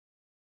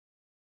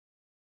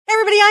Hey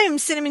everybody, I am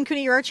Cinnamon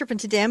Cooney, your Art Sherpa, and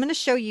today I'm going to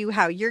show you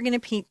how you're going to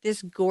paint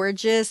this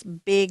gorgeous,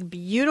 big,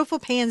 beautiful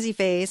pansy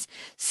face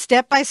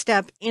step by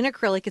step in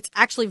acrylic. It's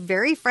actually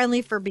very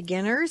friendly for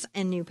beginners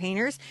and new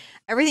painters.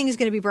 Everything is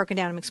going to be broken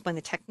down and explain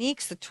the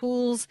techniques, the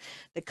tools,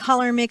 the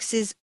color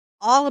mixes,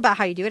 all about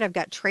how you do it. I've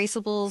got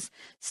traceables,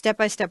 step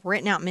by step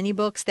written out mini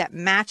books that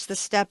match the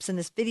steps in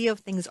this video.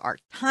 Things are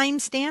time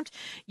stamped.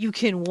 You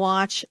can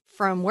watch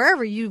from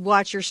wherever you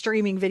watch your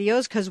streaming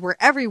videos because we're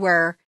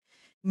everywhere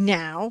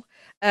now.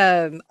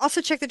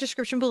 Also check the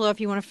description below if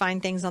you want to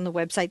find things on the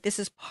website. This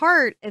is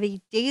part of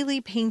a daily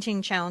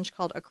painting challenge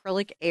called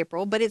Acrylic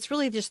April, but it's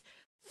really just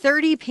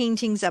 30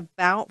 paintings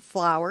about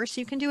flowers.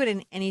 So you can do it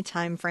in any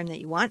time frame that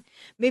you want.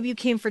 Maybe you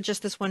came for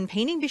just this one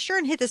painting. Be sure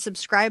and hit the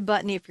subscribe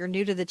button if you're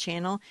new to the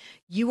channel.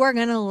 You are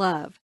going to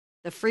love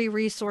the free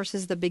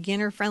resources, the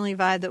beginner friendly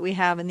vibe that we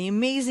have, and the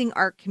amazing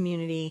art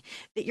community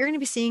that you're going to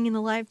be seeing in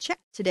the live chat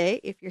today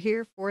if you're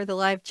here for the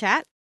live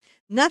chat.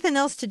 Nothing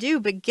else to do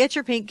but get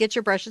your paint, get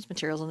your brushes,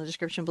 materials in the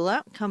description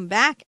below. Come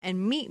back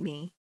and meet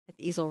me at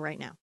the easel right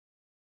now.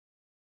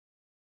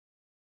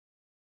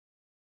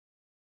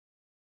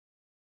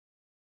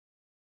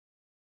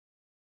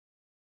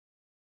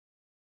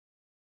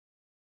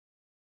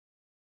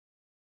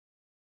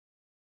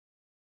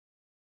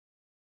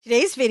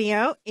 Today's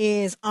video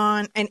is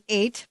on an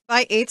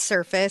 8x8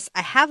 surface.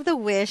 I have the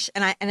wish,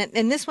 and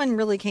this one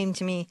really came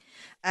to me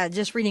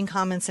just reading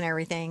comments and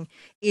everything,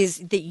 is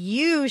that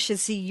you should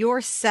see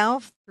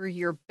yourself through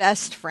your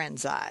best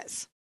friend's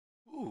eyes.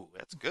 Ooh,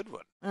 that's a good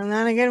one. Isn't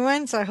that a good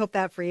one? So I hope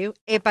that for you.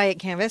 8x8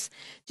 canvas.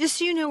 Just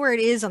so you know where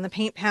it is on the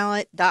paint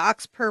palette, the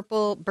Ox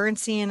Purple, Burnt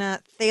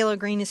Sienna, Phthalo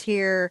Green is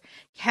here,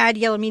 Cad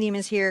Yellow Medium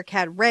is here,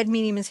 Cad Red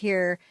Medium is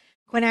here,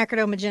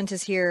 Quinacridone Magenta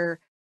is here,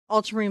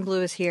 Ultramarine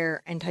Blue is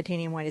here, and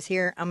Titanium White is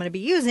here. I'm going to be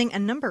using a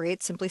number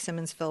 8 Simply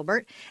Simmons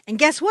Filbert. And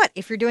guess what?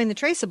 If you're doing the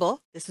traceable,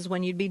 this is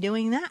when you'd be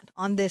doing that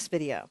on this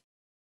video.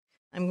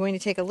 I'm going to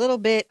take a little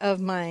bit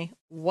of my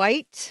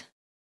white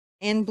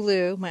and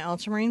blue, my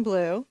ultramarine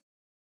blue,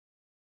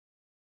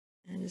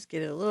 and just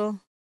get it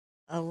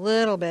a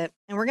little bit.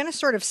 And we're going to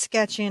sort of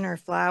sketch in our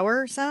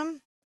flower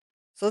some.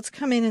 So let's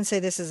come in and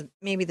say this is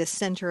maybe the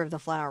center of the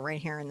flower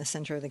right here in the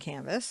center of the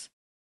canvas.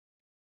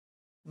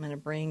 I'm going to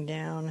bring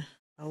down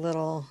a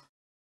little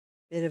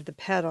bit of the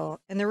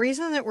petal. And the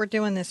reason that we're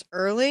doing this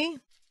early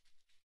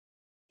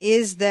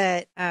is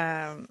that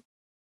I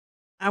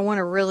want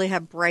to really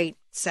have bright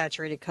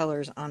saturated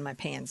colors on my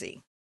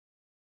pansy.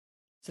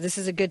 So this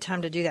is a good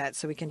time to do that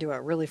so we can do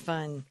a really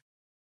fun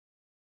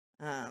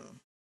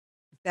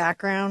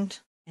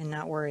background and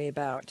not worry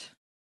about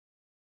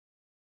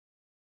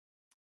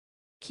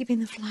keeping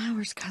the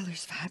flowers'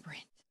 colors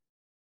vibrant.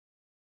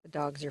 The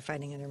dogs are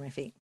fighting under my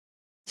feet.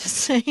 Just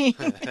saying.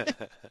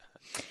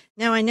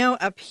 Now I know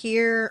up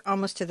here,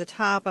 almost to the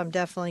top, I'm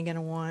definitely going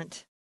to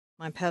want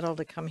my petal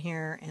to come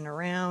here and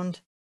around.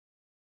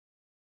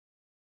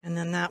 And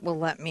then that will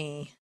let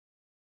me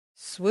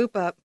swoop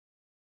up.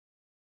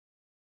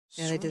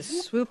 Yeah, they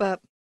just swoop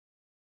up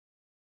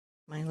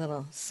my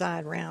little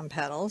side round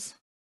petals.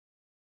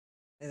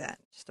 Look at that.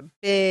 Just a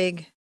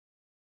big,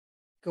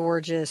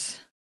 gorgeous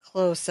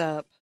close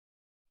up.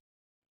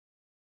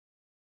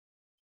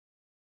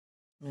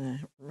 I'm going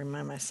to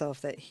remind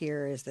myself that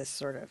here is this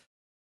sort of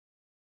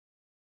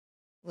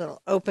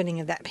little opening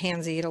of that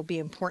pansy. It'll be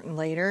important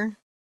later.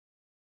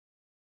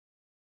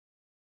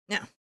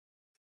 Now,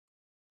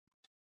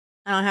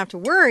 I don't have to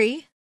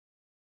worry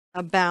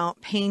about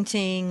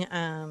painting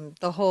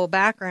the whole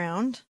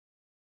background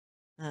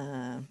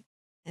and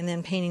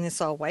then painting this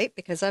all white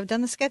because I've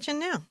done the sketching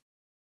now.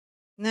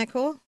 Isn't that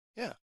cool?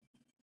 Yeah.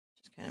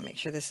 Just kind of make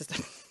sure this is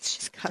the,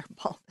 she's got her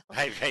ball bell.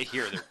 I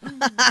hear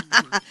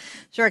there.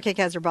 Shortcake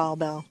has her ball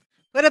bell.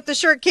 Put up the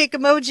shortcake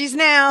emojis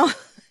now.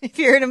 If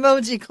you're an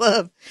emoji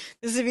club,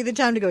 this would be the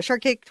time to go.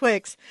 Shortcake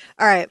Twix.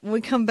 All right, when we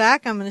come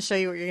back, I'm going to show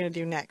you what you're going to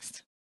do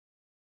next.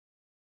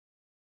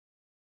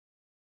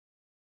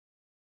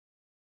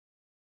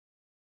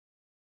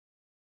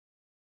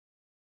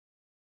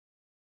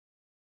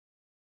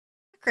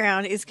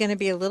 Background is going to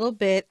be a little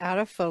bit out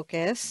of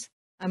focus.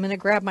 I'm going to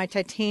grab my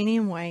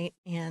titanium white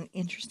and,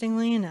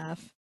 interestingly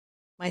enough,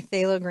 my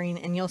phthalo green,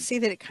 and you'll see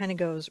that it kind of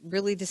goes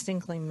really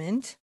distinctly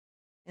mint.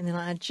 And then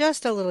I'll add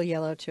just a little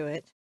yellow to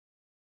it.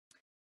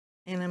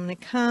 And I'm going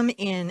to come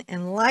in,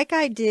 and like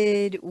I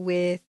did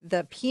with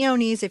the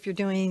peonies, if you're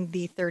doing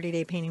the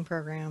 30-day painting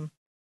program,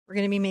 we're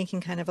going to be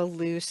making kind of a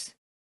loose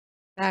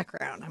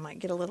background. I might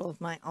get a little of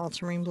my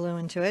ultramarine blue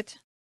into it.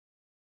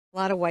 A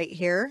lot of white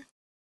here.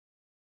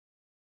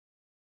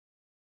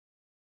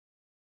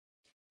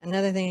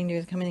 Another thing I can do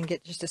is come in and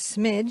get just a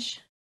smidge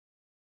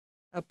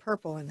of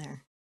purple in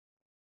there.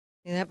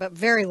 See that? But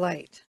very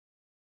light.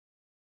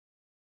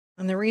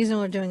 And the reason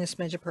we're doing a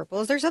smidge of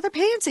purple is there's other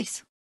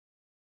pansies.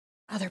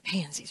 Other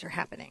pansies are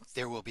happening.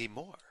 There will be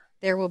more.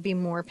 There will be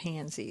more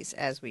pansies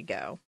as we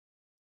go.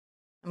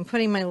 I'm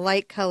putting my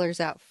light colors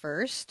out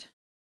first.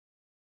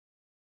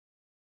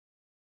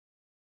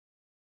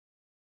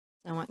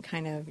 I want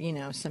kind of, you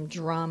know, some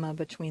drama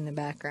between the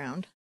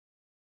background.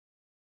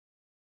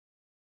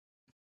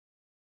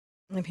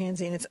 the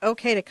pansy. And it's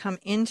okay to come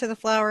into the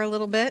flower a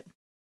little bit,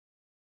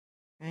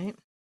 right?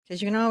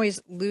 Because you can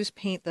always loose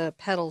paint the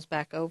petals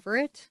back over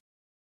it.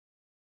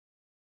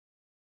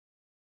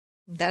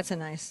 That's a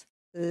nice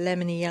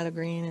lemony yellow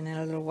green and then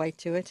a little white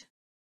to it.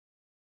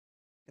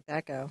 Look at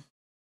that go.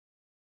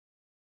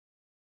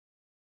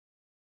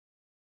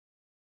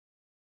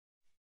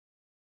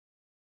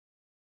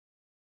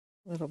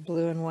 A little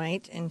blue and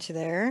white into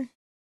there.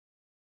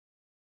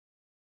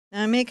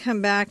 Now I may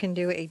come back and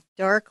do a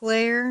dark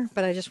layer,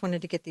 but I just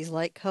wanted to get these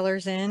light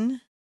colors in.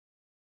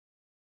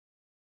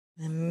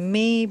 And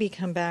maybe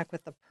come back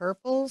with the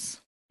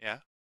purples. Yeah.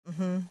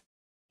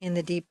 In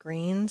the deep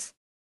greens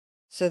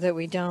so that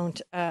we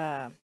don't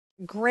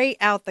gray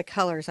out the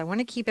colors. I want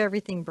to keep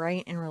everything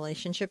bright in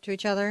relationship to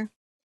each other.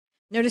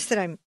 Notice that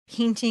I'm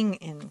painting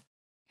in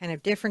kind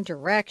of different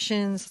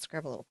directions. Let's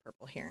grab a little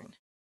purple here and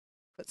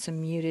put some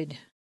muted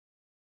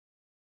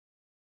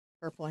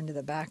purple into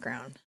the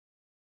background.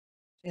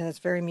 Yeah, that's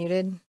very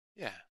muted.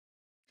 Yeah.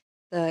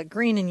 The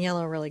green and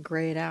yellow really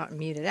grayed out and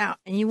muted out.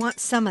 And you want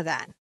some of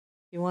that.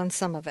 You want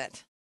some of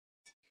it.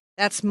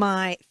 That's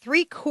my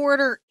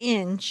 3/4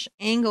 inch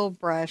angle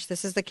brush.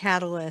 This is the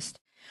Catalyst.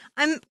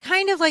 I'm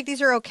kind of like,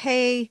 these are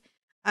okay.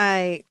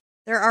 There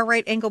are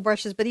right angle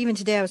brushes, but even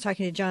today I was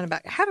talking to John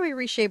about how do we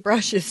reshape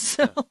brushes.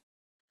 So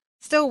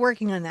still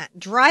working on that.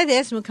 Dry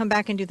this and we'll come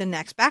back and do the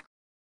next back.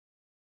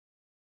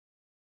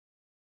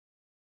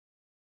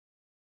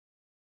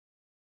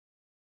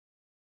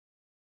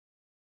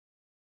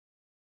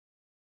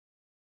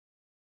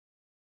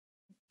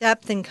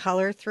 Depth and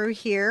color through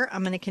here.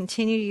 I'm going to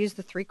continue to use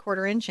the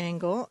 3/4 inch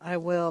angle. I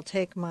will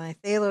take my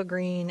phthalo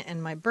green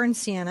and my burnt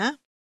sienna,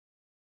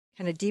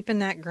 kind of deepen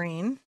that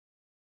green.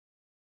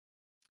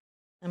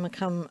 I'm going to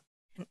come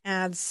and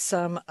add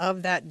some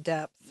of that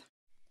depth,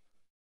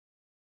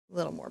 a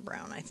little more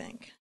brown, I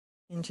think,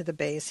 into the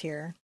base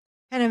here,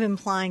 kind of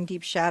implying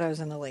deep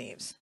shadows in the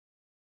leaves.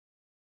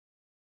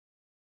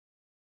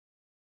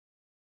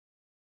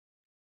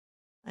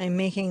 I'm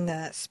making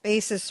the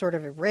spaces sort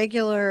of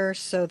irregular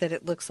so that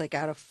it looks like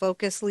out of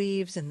focus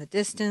leaves in the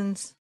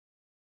distance.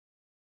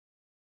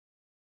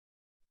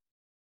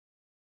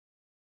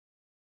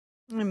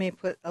 I may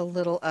put a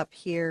little up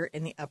here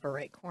in the upper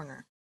right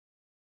corner.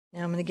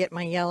 Now I'm going to get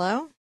my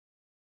yellow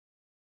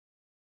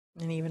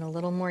and even a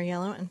little more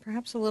yellow and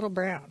perhaps a little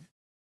brown.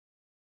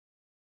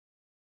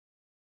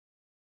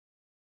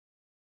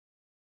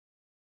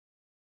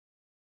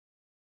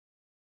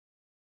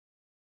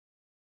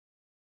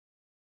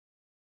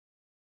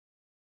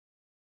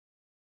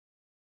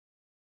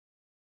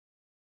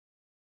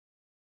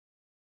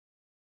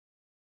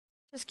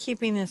 Just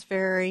keeping this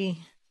very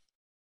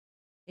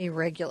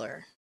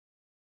irregular.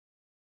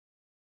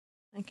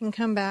 I can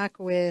come back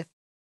with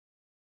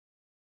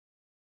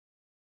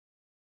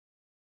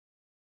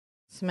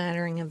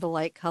smattering of the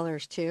light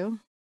colors too.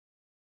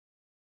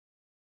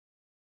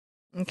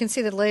 You can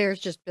see the layers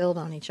just build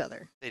on each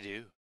other. They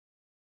do.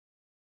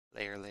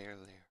 Layer, layer,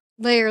 layer.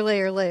 Layer,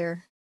 layer,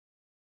 layer.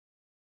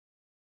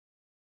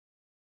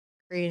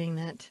 Creating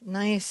that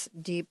nice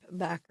deep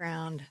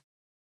background.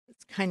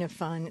 It's kind of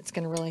fun. It's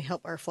going to really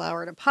help our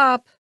flower to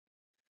pop.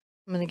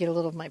 I'm going to get a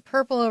little of my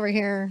purple over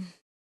here.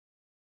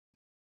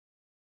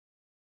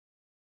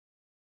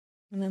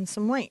 And then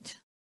some white.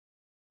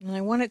 And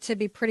I want it to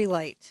be pretty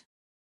light.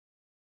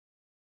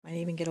 Might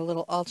even get a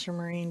little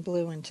ultramarine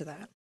blue into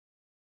that.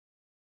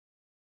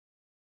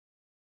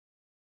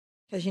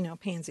 Because, you know,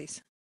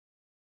 pansies.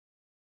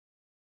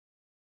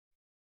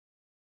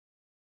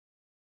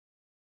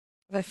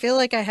 If I feel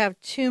like I have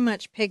too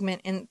much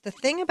pigment, and the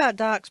thing about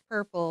Doc's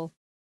purple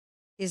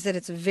is that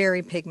it's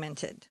very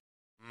pigmented.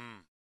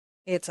 Mm.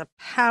 It's a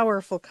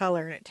powerful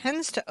color, and it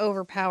tends to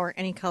overpower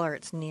any color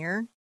it's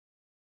near.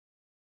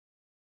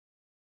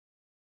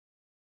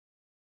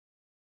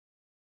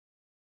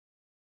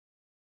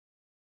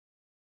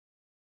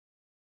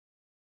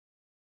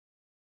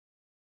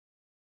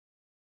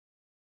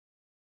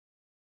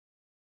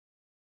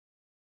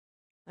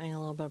 Adding a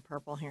little bit of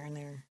purple here and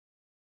there.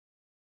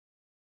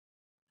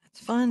 That's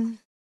fun.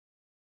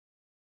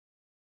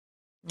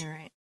 All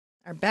right.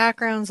 Our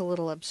background's a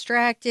little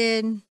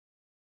abstracted.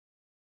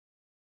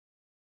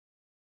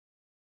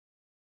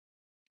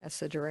 That's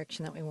the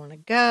direction that we want to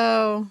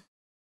go.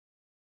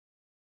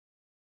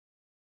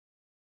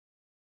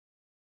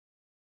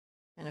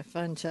 Kind of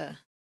fun to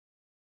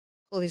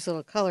pull these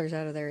little colors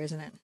out of there, isn't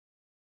it?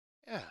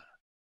 Yeah.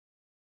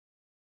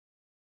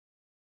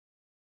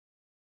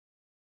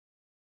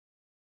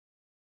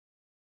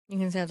 You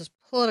can see I'll just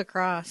pull it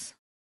across.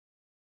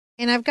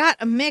 And I've got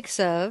a mix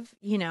of,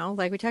 you know,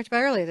 like we talked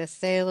about earlier, the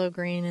phthalo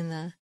green and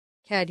the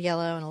cad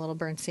yellow and a little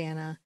burnt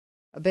sienna,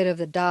 a bit of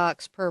the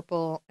Doc's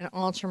purple and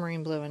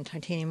ultramarine blue and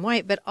titanium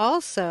white, but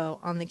also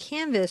on the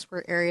canvas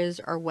where areas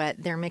are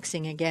wet, they're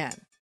mixing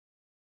again.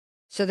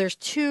 So there's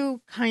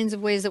two kinds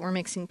of ways that we're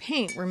mixing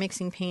paint. We're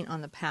mixing paint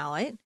on the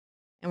palette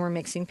and we're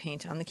mixing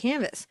paint on the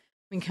canvas.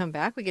 We can come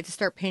back, we get to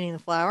start painting the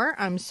flower.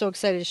 I'm so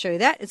excited to show you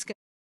that. It's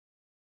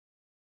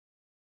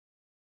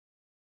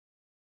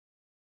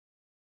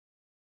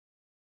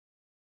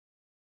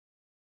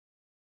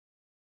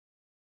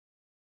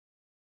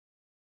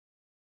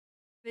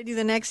They do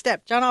the next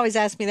step. John always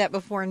asks me that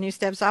before a new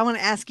step, so I want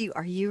to ask you,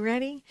 are you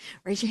ready?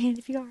 Raise your hand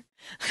if you are.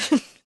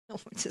 No,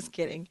 I'm just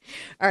kidding.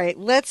 All right,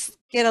 let's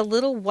get a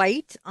little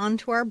white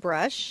onto our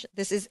brush.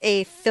 This is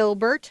a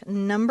Filbert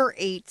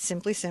 #8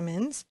 Simply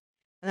Simmons.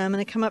 And I'm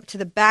going to come up to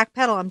the back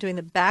petal. I'm doing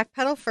the back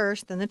petal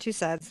first, then the two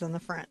sides, then the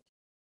front.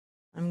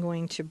 I'm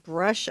going to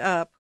brush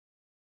up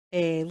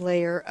a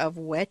layer of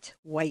wet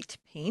white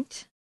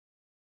paint,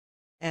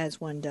 as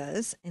one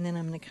does. And then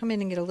I'm going to come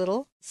in and get a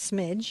little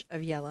smidge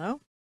of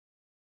yellow.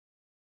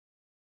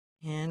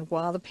 And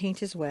while the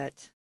paint is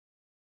wet,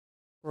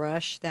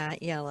 brush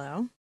that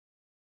yellow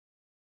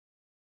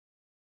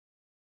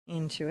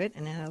into it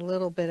and add a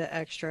little bit of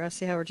extra.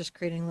 See how we're just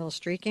creating a little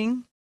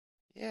streaking?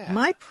 Yeah.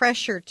 My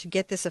pressure to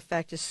get this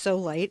effect is so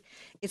light,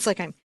 it's like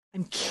I'm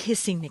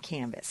kissing the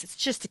canvas. It's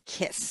just a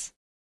kiss.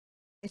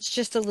 It's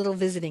just a little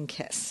visiting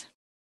kiss.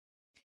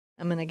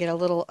 I'm going to get a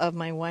little of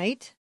my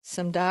white,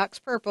 some Doc's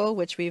purple,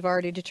 which we've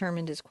already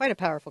determined is quite a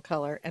powerful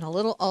color, and a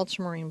little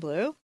ultramarine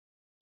blue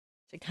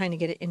to kind of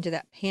get it into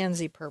that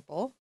pansy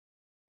purple.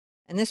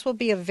 And this will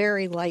be a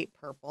very light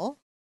purple.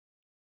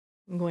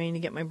 I'm going to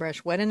get my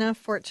brush wet enough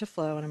for it to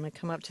flow, and I'm going to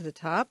come up to the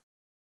top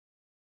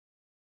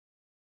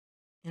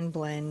and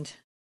blend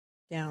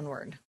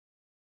downward.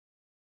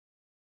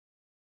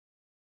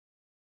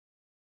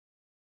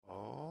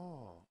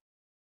 Oh.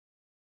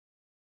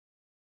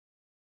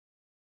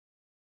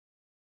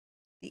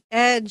 The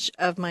edge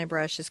of my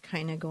brush is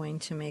kind of going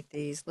to make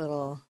these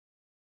little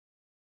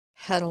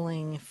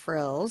petaling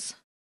frills.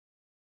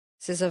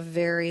 This is a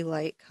very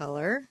light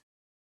color.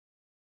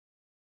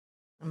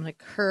 I'm going to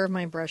curve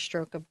my brush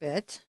stroke a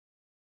bit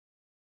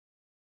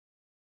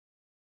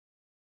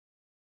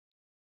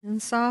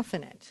and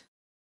soften it.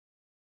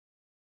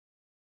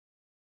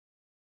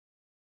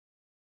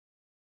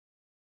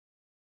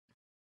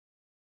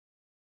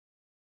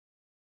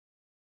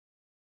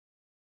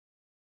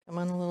 Come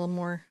on a little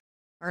more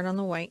hard on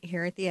the white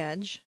here at the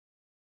edge.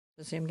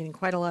 So see I'm getting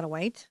quite a lot of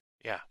white.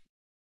 Yeah.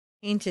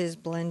 Paint is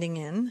blending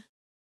in.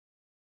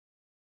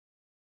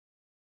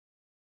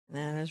 And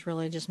that is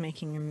really just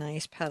making a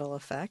nice petal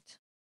effect.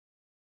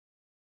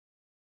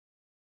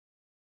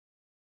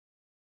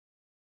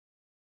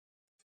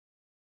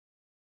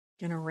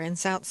 Gonna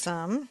rinse out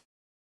some.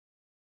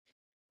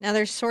 Now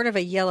there's sort of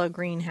a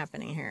yellow-green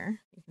happening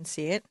here. You can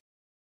see it.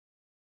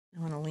 I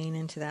want to lean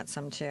into that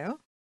some too.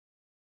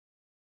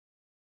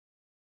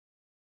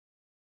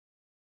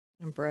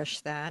 And brush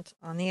that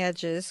on the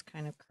edges,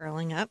 kind of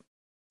curling up.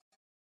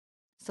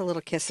 Just a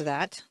little kiss of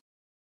that.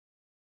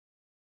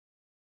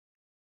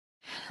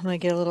 I'm going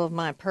to get a little of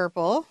my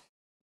purple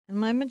and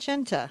my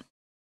magenta.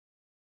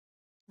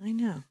 I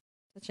know,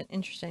 such an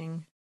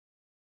interesting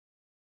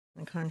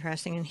and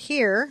contrasting. And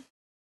here,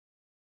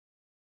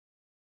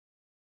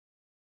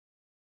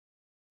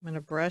 I'm going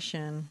to brush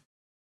in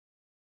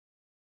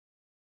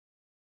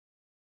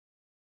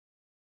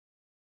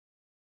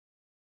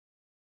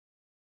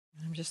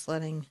I'm just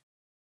letting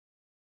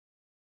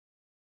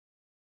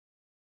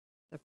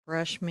the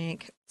brush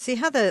make, see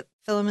how the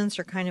filaments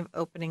are kind of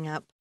opening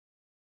up?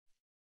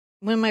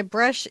 When my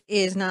brush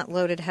is not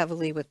loaded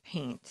heavily with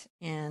paint,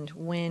 and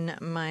when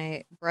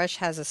my brush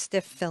has a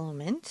stiff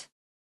filament,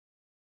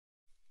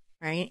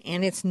 right,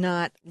 and it's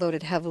not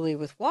loaded heavily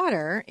with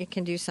water, it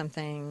can do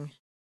something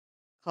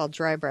called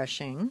dry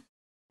brushing.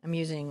 I'm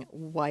using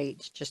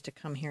white just to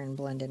come here and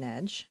blend an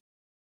edge.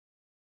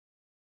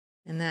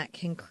 And that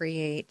can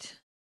create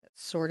that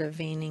sort of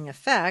veining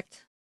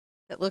effect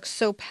that looks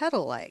so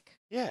petal-like.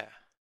 Yeah.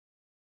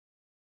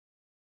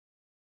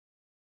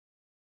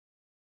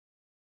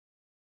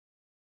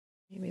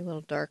 Maybe a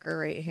little darker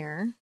right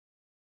here.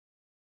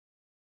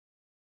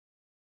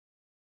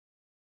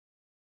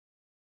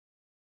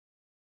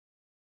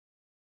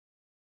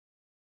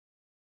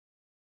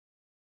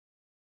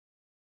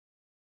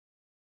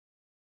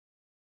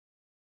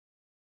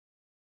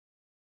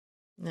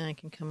 Then I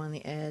can come on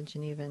the edge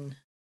and even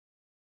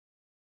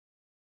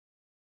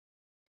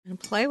and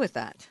play with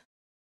that.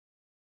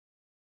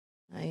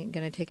 I'm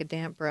going to take a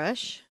damp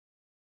brush.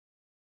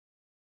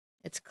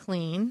 It's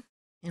clean.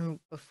 And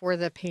before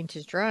the paint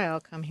is dry, I'll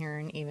come here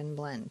and even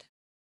blend.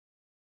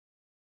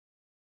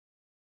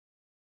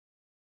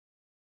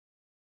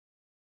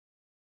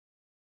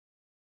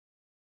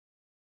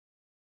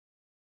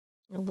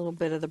 A little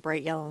bit of the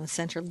bright yellow in the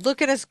center. Look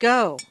at us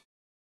go.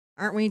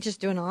 Aren't we just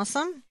doing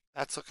awesome?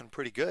 That's looking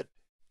pretty good.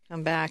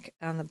 Come back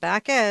on the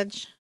back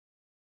edge.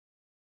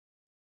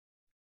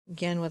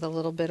 Again with a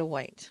little bit of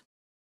white.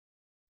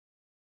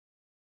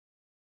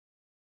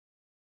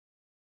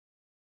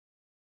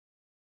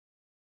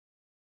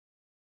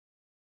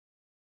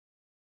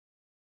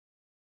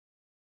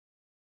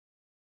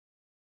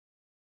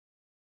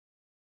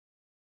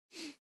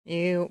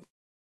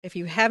 If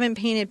you haven't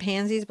painted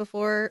pansies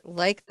before,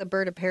 like the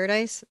bird of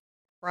paradise,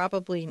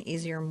 probably an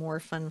easier, more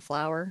fun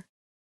flower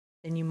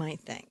than you might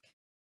think.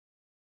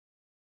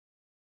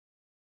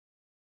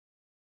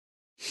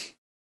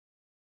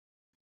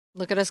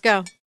 Look at us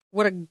go.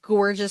 What a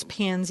gorgeous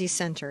pansy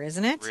center,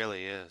 isn't it?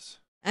 Really is.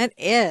 It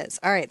is.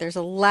 All right, there's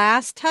a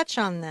last touch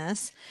on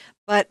this,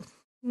 but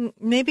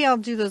Maybe I'll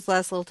do those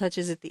last little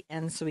touches at the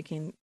end so we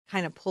can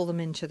kind of pull them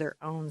into their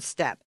own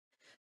step.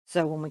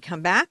 So when we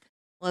come back,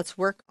 let's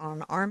work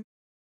on our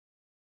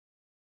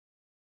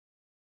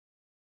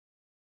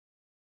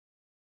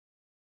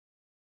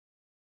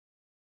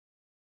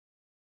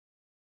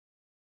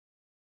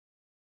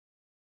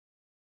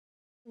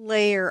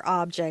layer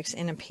objects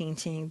in a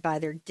painting by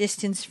their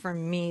distance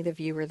from me, the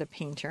viewer, the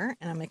painter.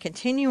 And I'm going to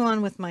continue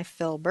on with my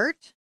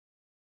filbert.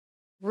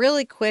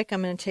 Really quick,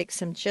 I'm going to take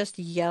some just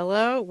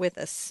yellow with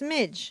a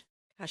smidge,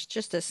 gosh,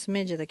 just a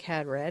smidge of the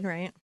cad red,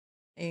 right?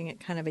 Making it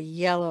kind of a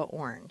yellow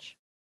orange.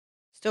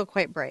 Still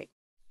quite bright.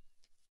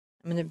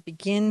 I'm going to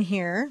begin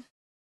here.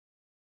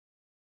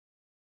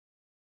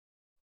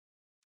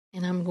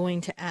 And I'm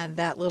going to add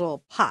that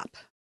little pop.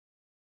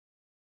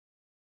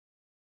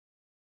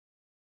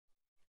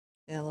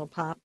 That little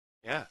pop.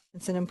 Yeah.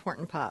 It's an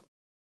important pop.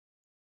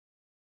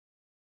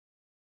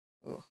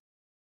 Ooh.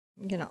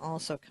 I'm going to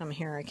also come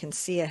here. I can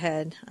see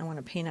ahead. I want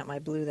to paint out my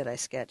blue that I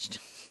sketched.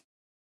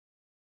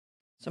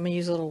 So I'm going to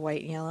use a little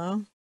white and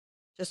yellow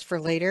just for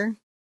later.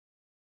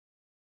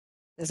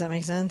 Does that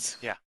make sense?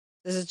 Yeah.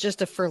 This is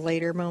just a for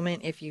later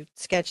moment if you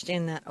sketched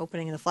in that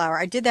opening of the flower.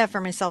 I did that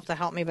for myself to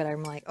help me, but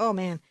I'm like, oh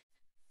man,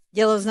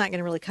 yellow's not going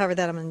to really cover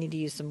that. I'm going to need to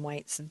use some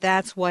white. So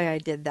that's why I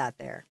did that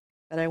there.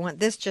 But I want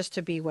this just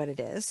to be what it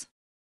is.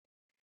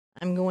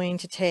 I'm going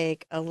to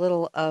take a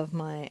little of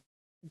my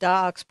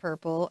Art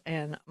purple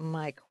and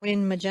my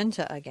Quin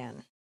magenta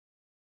again.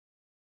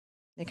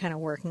 They kind of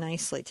work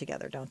nicely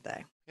together, don't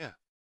they? Yeah.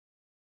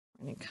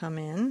 I'm going to come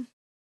in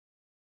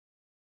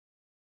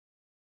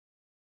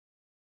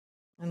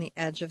on the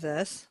edge of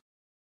this.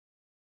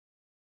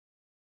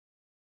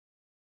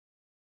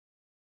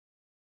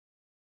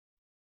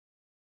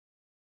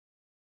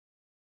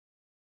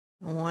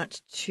 I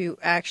want to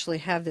actually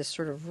have this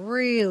sort of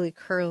really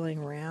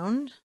curling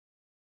round.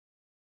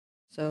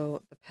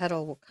 So the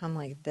petal will come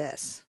like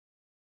this.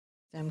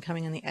 So I'm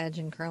coming on the edge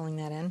and curling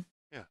that in.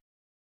 Yeah.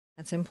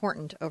 That's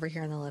important over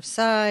here on the left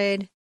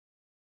side.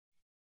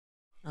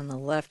 On the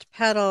left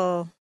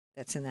petal,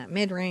 that's in that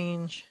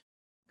mid-range,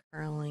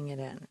 curling it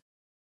in.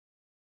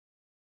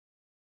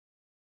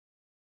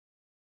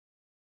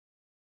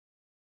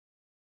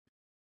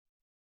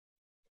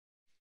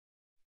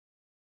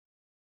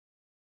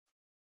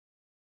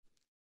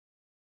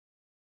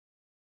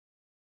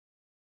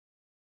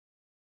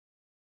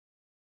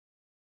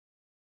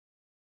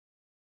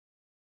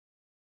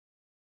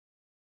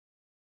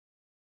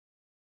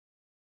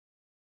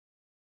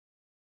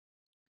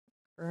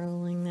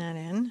 Curling that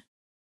in.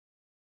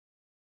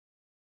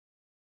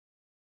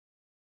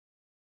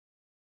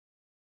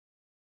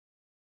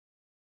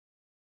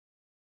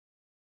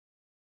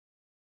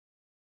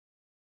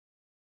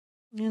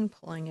 And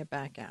pulling it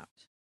back out.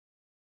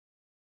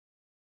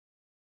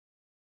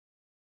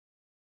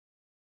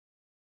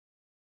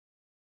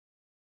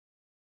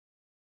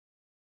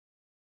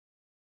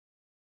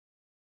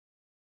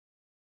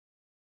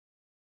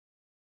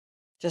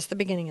 Just the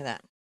beginning of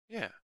that.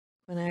 Yeah.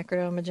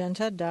 Quinacridone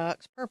magenta,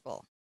 Art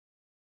purple.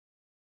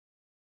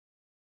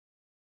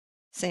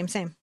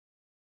 Same.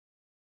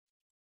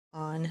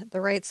 On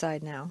the right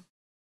side now.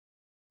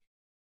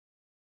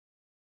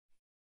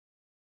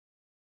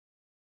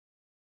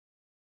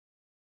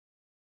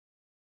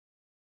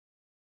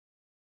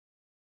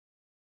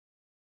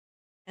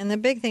 And the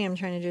big thing I'm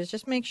trying to do is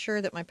just make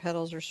sure that my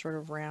petals are sort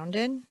of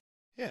rounded.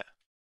 Yeah.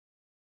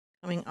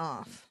 Coming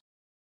off.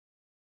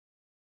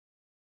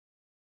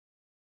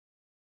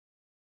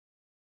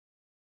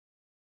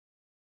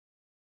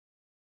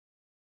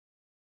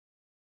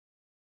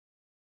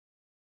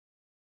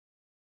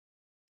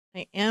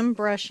 I am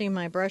brushing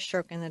my brush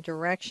stroke in the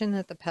direction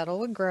that the petal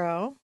would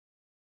grow.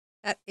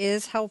 That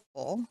is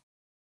helpful.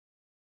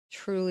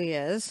 Truly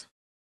is.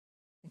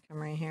 Come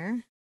right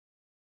here.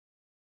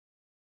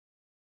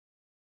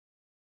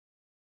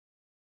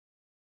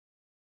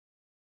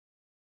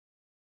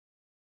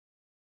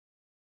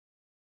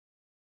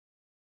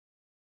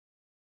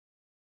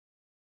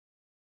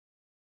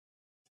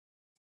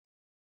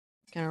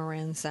 Gonna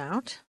rinse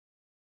out.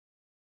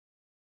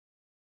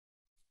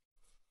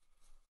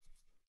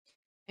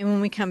 And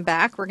when we come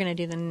back, we're going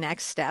to do the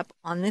next step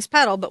on this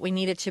petal, but we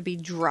need it to be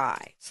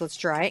dry. So let's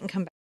dry it and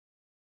come back.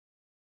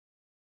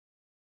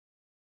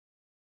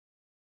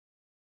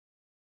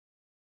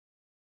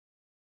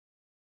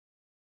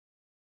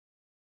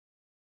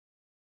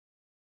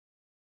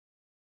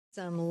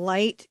 Some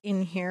light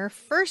in here.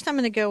 First, I'm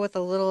going to go with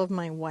a little of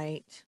my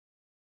white.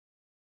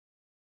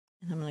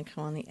 And I'm going to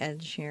come on the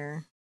edge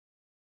here.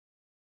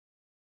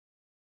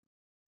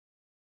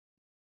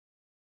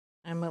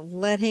 I'm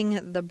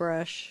letting the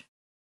brush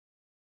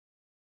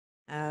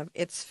have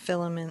its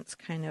filaments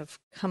kind of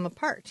come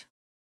apart.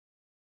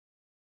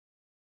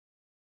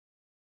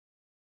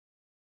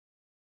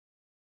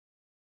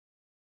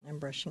 I'm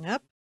brushing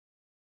up.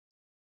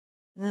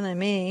 And then I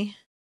may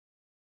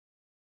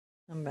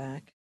come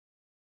back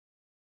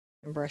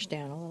and brush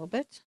down a little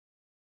bit.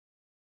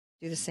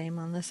 Do the same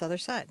on this other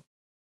side.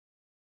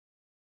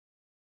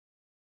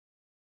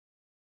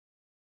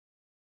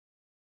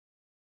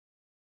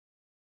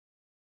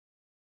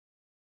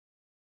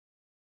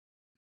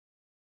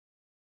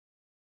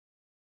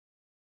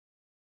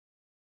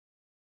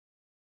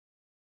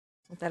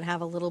 Let that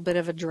have a little bit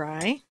of a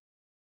dry.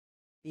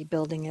 Be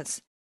building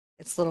its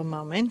little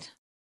moment.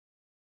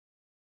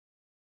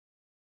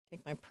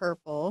 Take my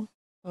purple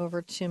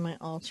over to my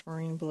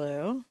ultramarine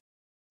blue.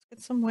 Let's get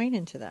some white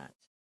into that.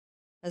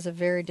 Has a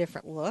very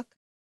different look.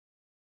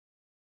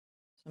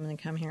 So I'm going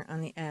to come here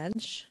on the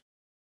edge.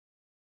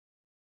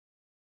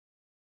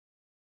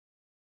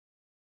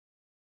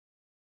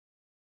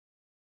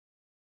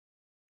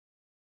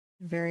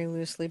 Very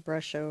loosely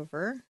brush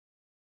over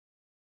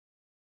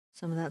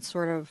some of that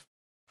sort of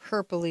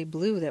purpley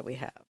blue that we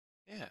have.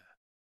 Yeah.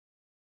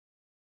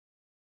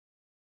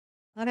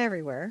 Not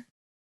everywhere.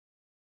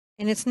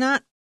 And it's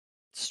not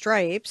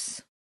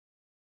stripes.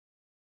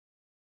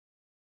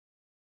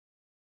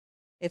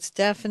 It's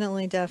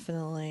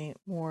definitely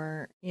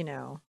more,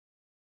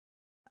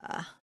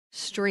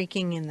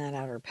 streaking in that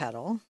outer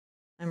petal.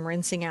 I'm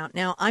rinsing out.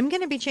 Now, I'm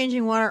going to be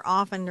changing water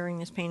often during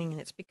this painting,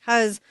 and it's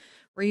because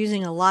we're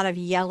using a lot of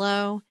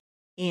yellow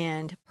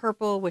and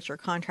purple, which are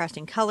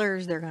contrasting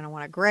colors. They're going to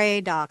want a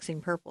gray.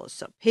 Dioxazine purple is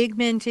so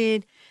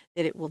pigmented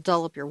that it will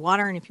dull up your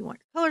water, and if you want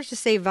your colors to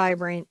stay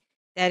vibrant,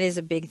 that is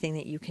a big thing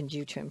that you can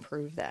do to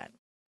improve that.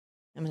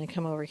 I'm going to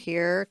come over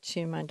here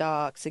to my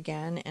docs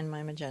again and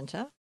my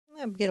magenta. I'm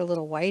going to get a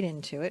little white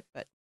into it,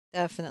 but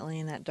definitely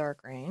in that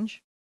dark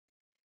range.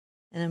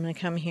 And I'm going to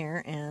come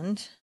here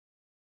and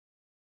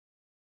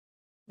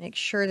make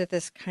sure that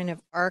this kind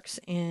of arcs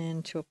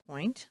into a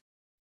point.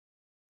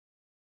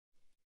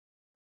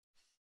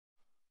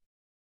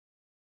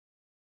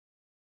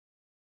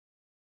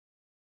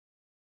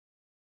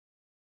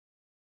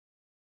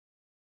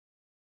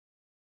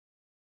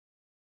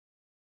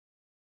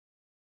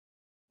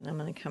 And I'm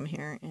going to come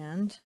here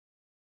and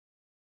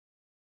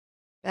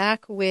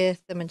back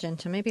with the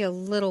magenta, maybe a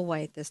little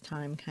white this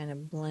time, kind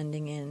of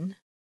blending in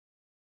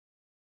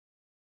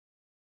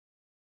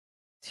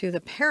to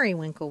the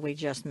periwinkle we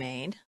just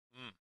made.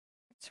 Mm.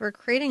 So we're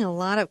creating a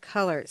lot of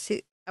color.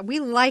 See, we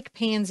like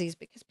pansies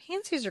because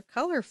pansies are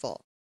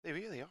colorful. They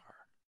really are.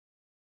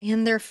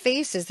 And their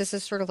faces, this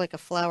is sort of like a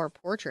flower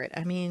portrait.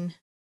 I mean,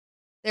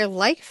 they're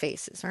like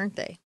faces, aren't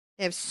they?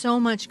 They have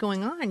so much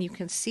going on. You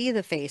can see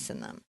the face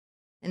in them.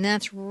 And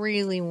that's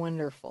really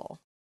wonderful.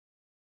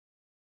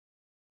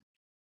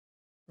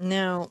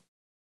 Now,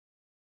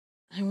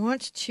 I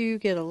want to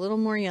get a little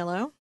more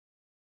yellow.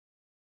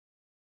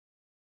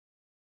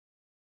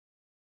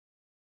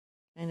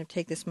 Kind of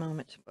take this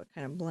moment to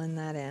kind of blend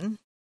that in.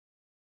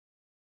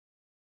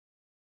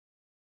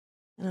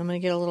 And I'm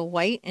going to get a little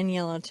white and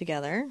yellow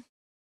together.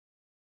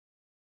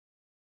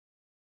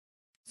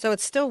 So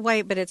it's still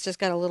white, but it's just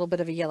got a little bit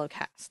of a yellow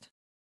cast.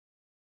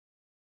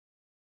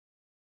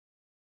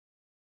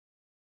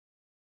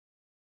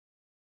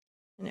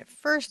 And at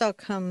first I'll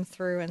come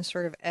through and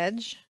sort of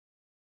edge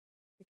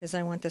because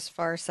I want this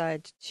far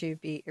side to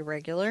be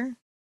irregular.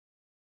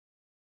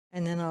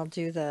 And then I'll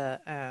do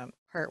the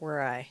part where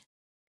I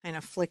kind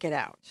of flick it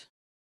out.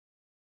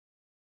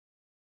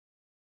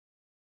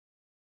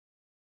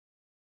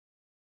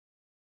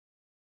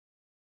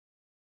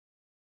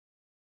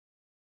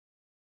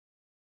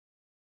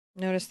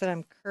 Notice that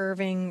I'm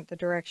curving the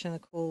direction of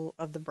the cool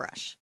of the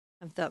brush,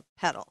 of the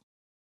petal.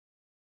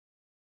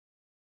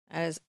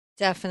 That is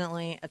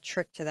definitely a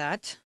trick to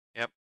that.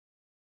 Yep.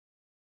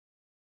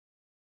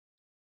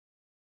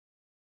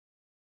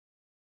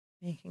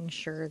 Making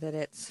sure that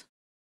it's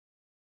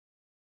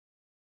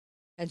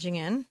edging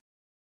in.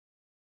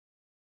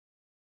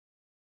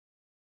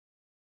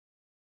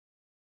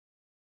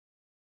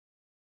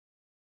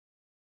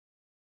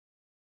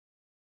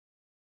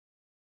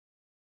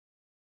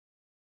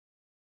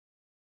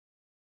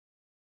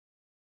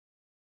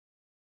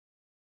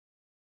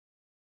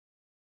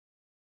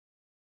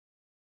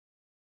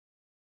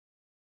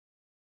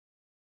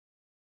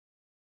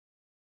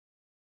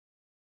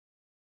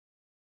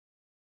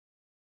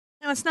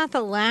 Now, it's not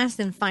the last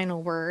and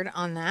final word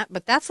on that,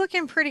 but that's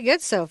looking pretty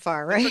good so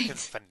far, right?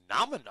 It's looking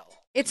phenomenal.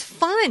 It's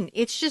fun.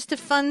 It's just a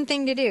fun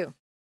thing to do.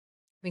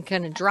 We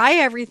kind of dry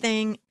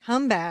everything,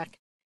 come back,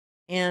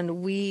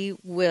 and we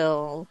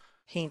will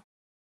paint.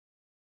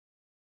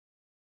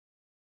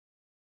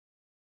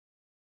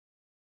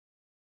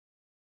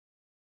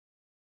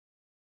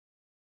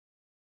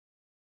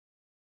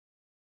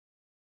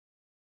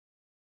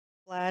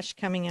 Flash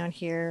coming out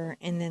here,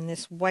 and then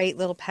this white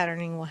little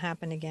patterning will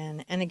happen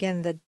again. And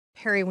again, the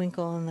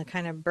periwinkle and the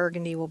kind of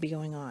burgundy will be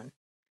going on.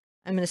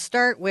 I'm going to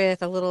start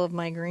with a little of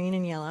my green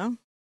and yellow.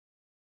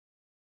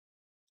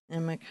 And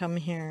I'm going to come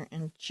here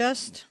and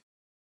just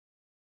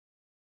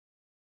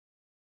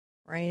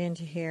right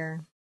into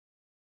here.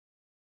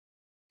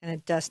 Kind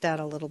of dust out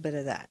a little bit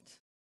of that.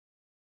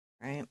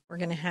 Right? We're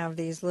going to have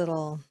these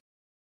little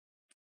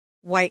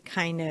white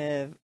kind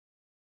of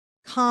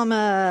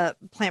comma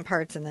plant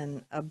parts and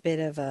then a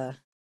bit of a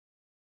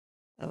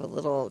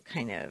little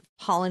kind of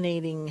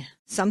pollinating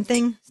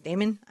something.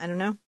 Stamen? I don't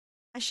know.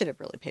 I should have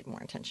really paid more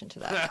attention to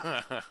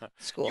that.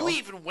 School. You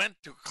even went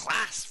to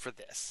class for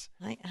this.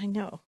 I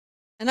know.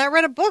 And I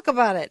read a book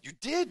about it. You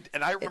did.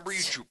 And I remember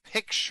you drew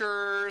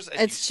pictures.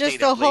 And it's you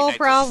just a whole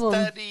problem.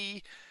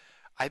 Study.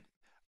 I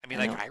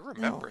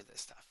remember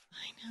this stuff.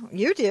 I know.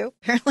 You do.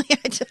 Apparently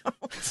I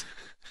don't.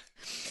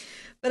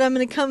 But I'm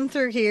going to come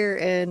through here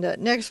and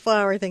next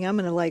flower thing, I'm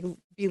going to like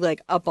be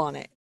like up on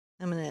it.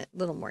 I'm going to, a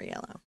little more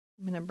yellow.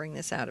 I'm going to bring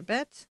this out a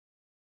bit.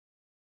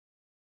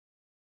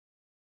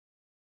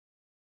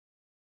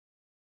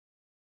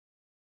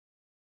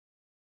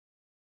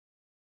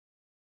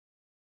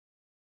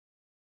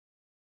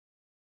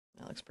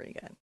 That looks pretty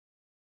good.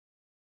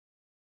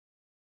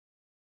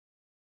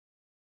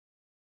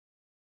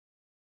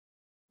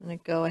 I'm going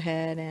to go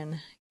ahead and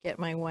get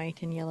my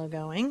white and yellow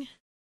going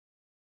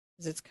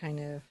because it's kind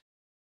of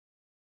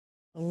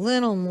a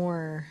little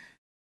more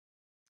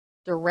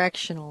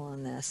directional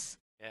on this.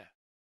 Yeah.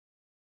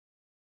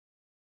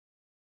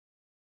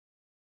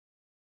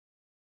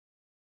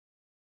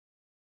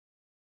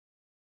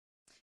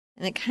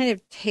 And it kind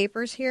of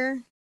tapers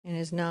here and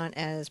is not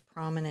as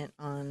prominent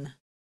on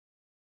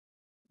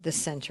the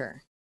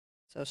center.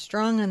 So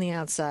strong on the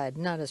outside,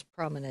 not as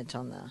prominent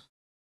on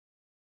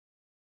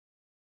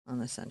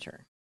the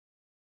center.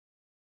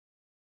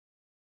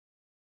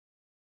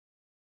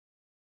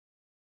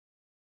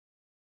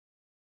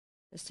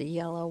 Just a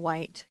yellow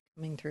white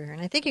coming through here.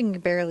 And I think you can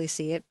barely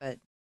see it, but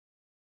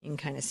you can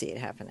kind of see it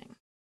happening.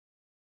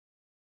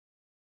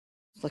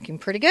 It's looking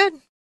pretty good.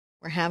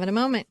 We're having a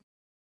moment.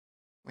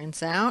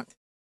 Rinse out.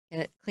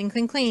 Get it clean,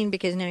 clean, clean,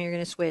 because now you're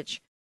going to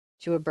switch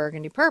to a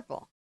burgundy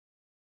purple.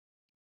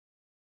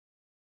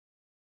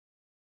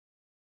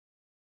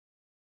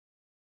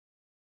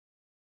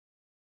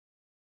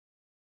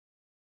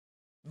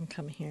 And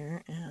come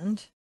here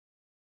and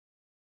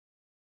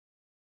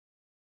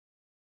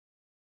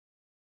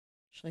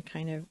actually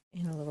kind of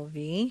in a little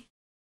V.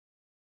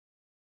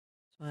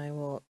 So I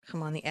will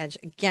come on the edge.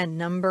 Again,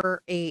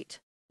 number 8,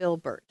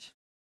 Filbert.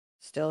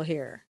 Still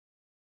here.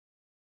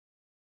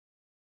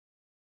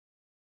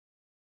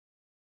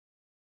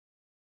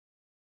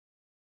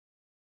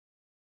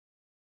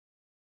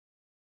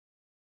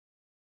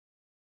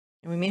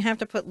 And we may have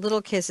to put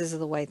little kisses of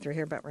the white through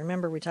here, but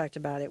remember we talked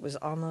about it was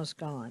almost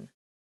gone.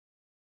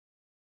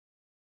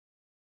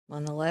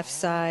 On the left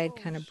side,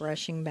 kind of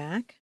brushing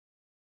back.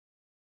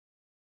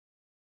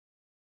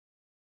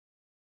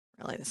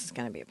 Really, this is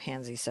going to be a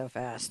pansy so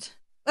fast.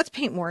 Let's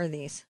paint more of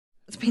these.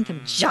 Let's paint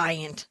them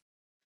giant.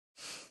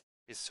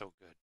 It's so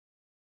good.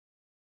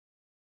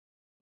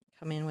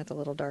 Come in with a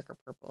little darker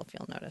purple, if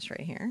you'll notice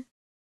right here.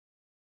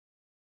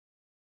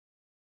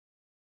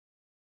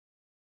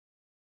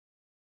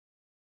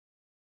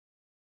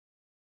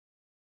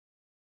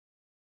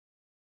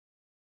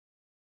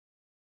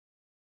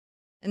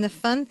 And the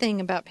fun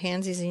thing about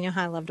pansies, you know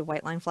how I love to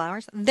white line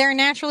flowers? They're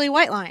naturally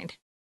white lined.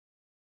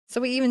 So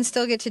we even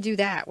still get to do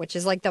that, which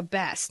is like the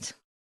best.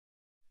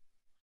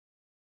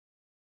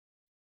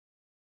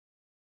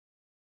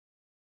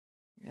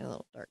 Got a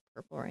little dark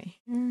purple right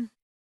here.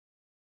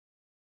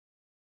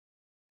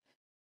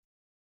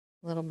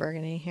 A little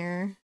burgundy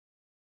here.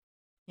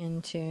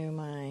 Into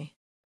my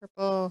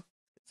purple.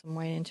 Get some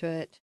white into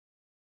it.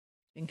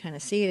 You can kind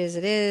of see it as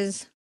it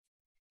is.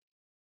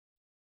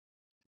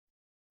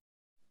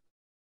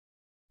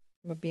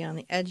 We'll be on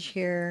the edge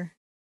here.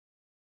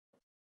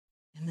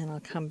 And then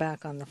I'll come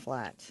back on the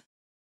flat.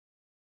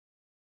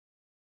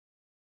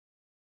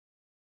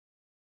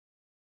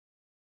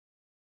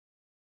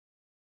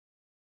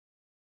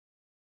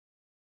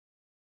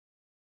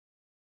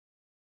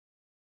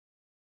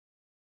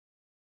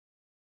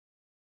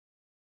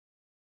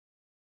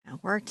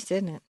 That worked,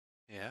 didn't it?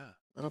 Yeah.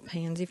 Little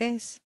pansy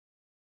face.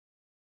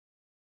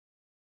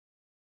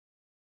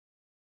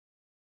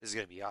 This is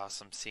going to be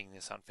awesome seeing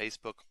this on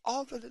Facebook.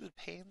 All the little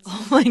pansies.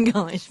 Oh my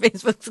gosh,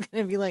 Facebook's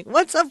going to be like,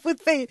 what's up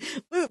with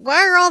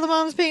why are all the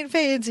moms painting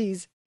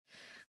pansies?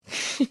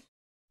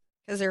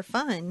 Because they're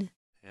fun.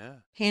 Yeah.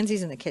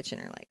 Pansies in the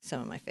kitchen are like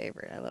some of my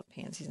favorite. I love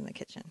pansies in the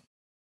kitchen.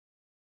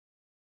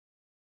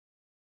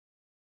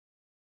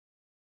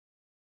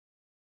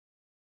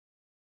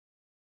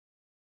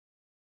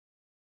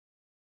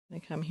 I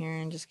come here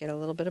and just get a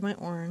little bit of my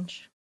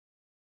orange.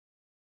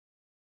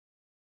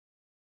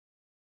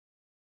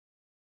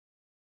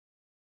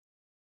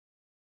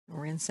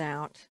 Rinse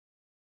out.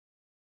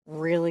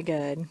 Really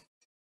good.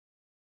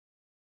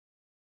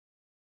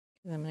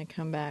 I'm going to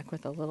come back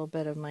with a little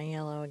bit of my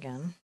yellow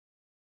again.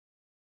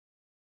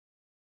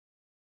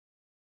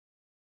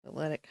 But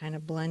let it kind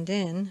of blend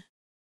in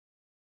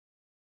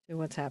to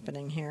what's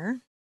happening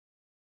here.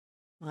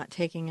 Not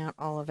taking out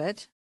all of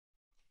it.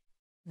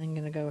 I'm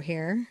going to go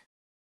here.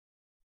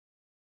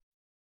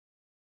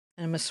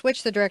 And I'm going to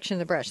switch the direction of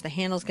the brush. The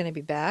handle's going to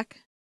be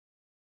back.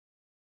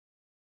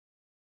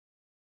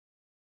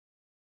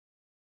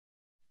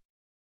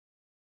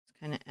 Just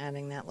kind of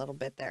adding that little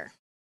bit there.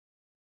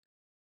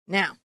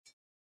 Now,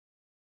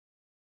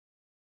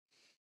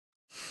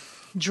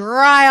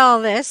 dry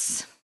all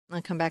this.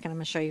 I'll come back and I'm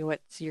going to show you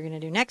what you're going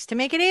to do next to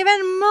make it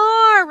even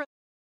more.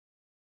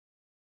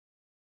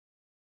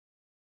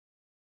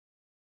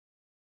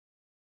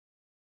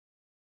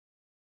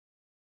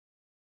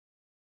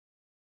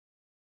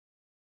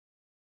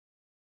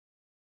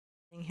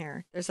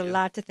 Here, there's a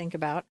lot to think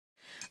about.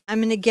 I'm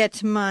going to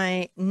get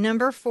my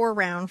number 4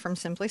 round from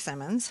Simply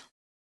Simmons.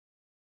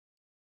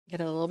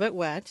 Get it a little bit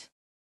wet.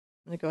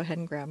 I'm going to go ahead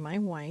and grab my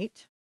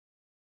white.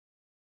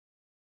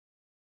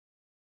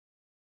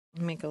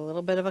 Make a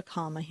little bit of a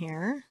comma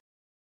here.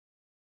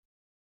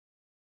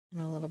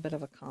 And a little bit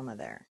of a comma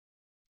there.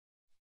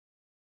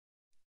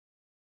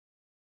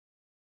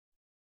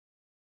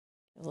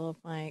 A little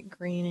of my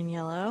green and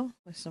yellow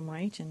with some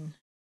white and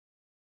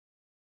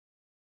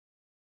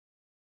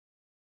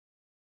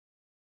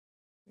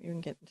you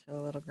can get into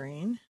a little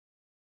green.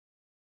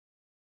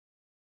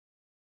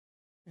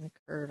 And a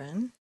curve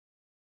in.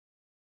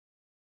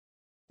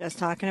 Just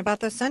talking about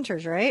those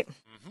centers, right?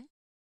 Mm-hmm.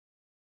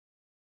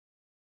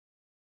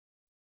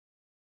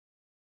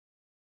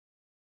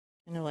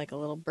 Kind of like a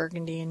little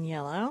burgundy and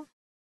yellow.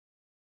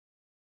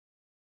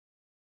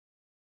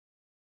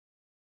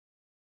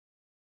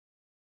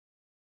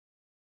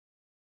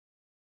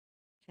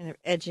 Kind of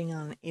edging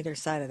on either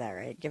side of that,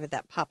 right? Give it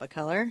that pop of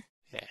color.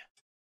 Yeah.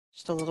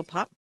 Just a little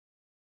pop.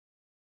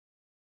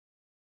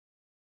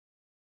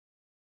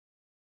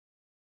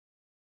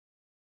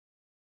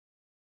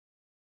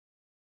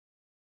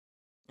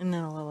 And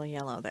then a little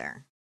yellow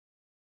there.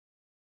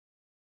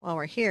 While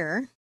we're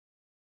here,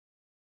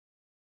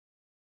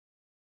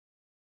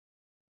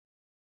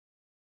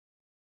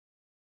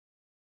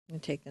 I'm going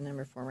to take the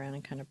number 4 round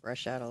and kind of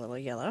brush out a little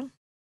yellow.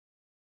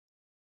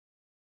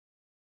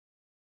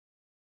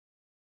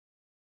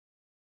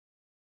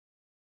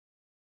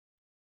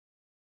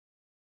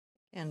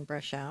 And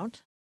brush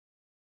out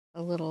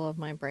a little of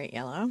my bright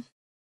yellow.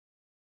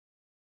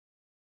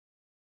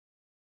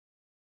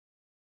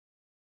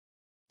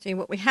 See,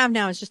 what we have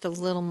now is just a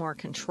little more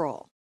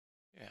control.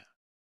 Yeah.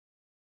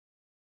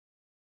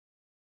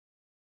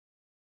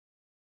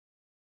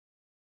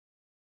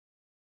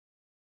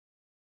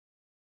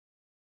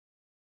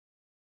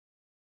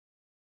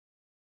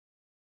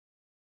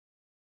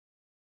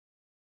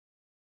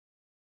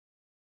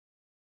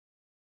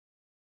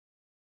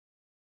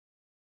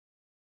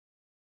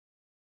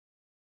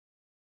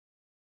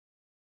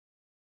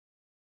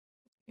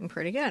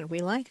 Pretty good. We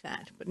like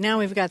that. But now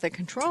we've got the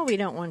control. We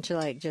don't want to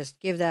like just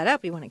give that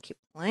up. We want to keep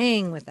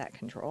playing with that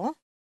control.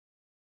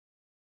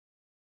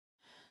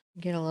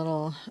 Get a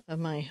little of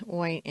my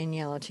white and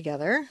yellow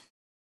together.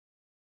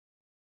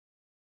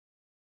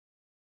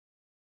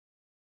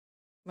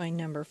 My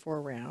number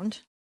 4 round.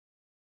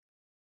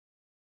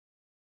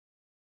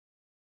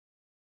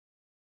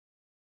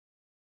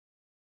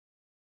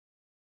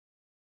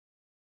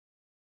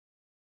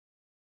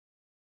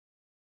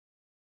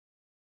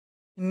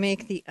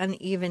 Make the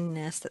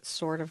unevenness that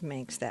sort of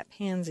makes that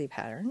pansy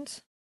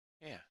patterns.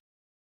 Yeah.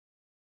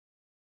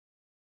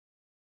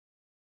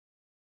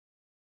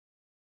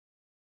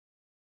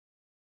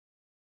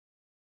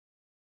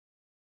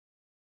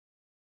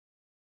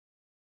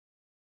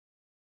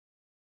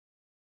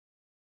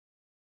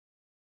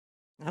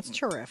 That's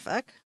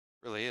terrific.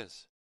 Really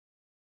is.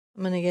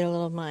 I'm going to get a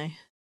little of my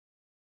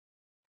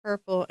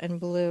purple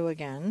and blue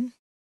again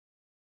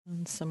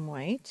and some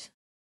white.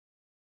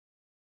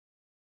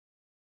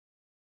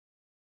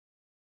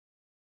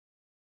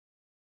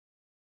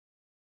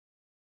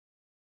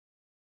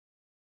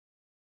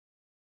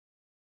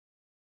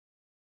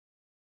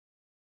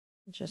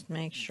 Just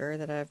make sure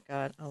that I've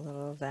got a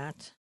little of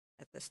that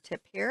at this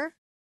tip here.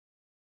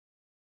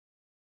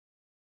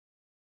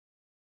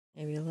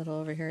 Maybe a little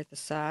over here at the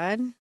side.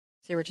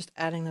 See, we're just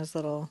adding those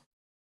little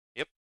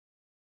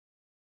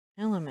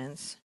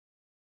elements.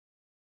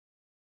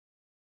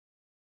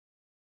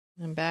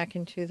 And back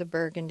into the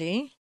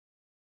burgundy.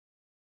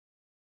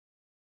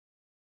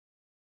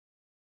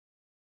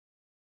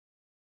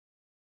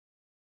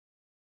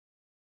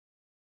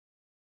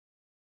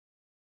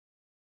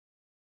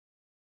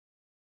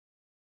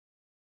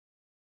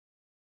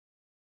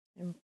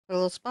 And put a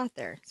little spot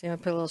there. See how I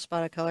put a little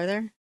spot of color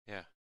there?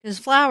 Yeah. Because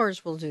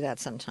flowers will do that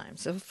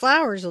sometimes. If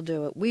flowers will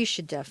do it, we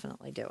should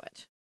definitely do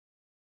it.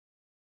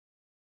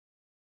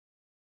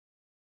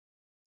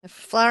 If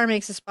a flower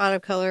makes a spot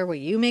of color, will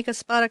you make a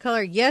spot of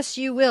color? Yes,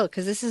 you will,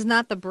 because this is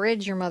not the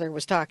bridge your mother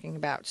was talking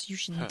about. So you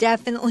should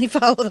definitely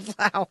follow the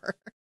flower.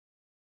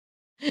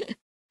 Make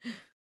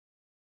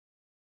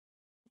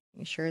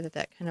sure that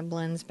that kind of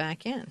blends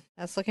back in.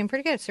 That's looking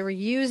pretty good. So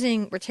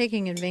we're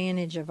taking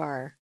advantage of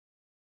our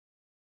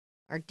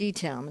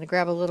detail. I'm going to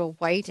grab a little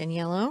white and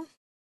yellow.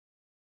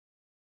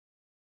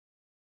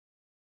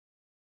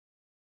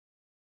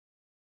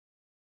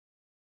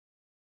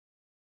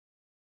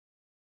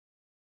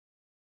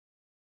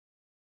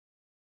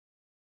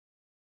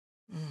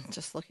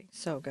 Just looking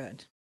so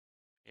good.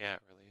 Yeah, it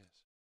really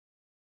is.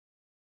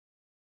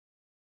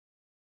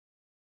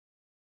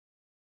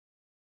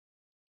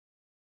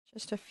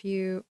 Just a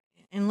few.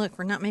 And look,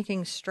 we're not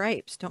making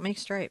stripes. Don't make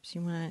stripes.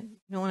 You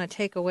don't want to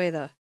take away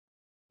the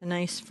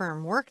nice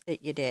firm work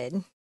that you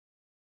did.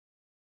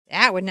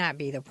 That would not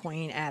be the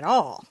point at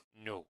all.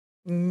 No.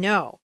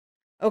 No.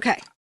 Okay.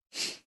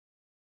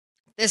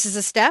 This is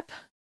a step.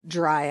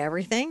 Dry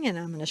everything, and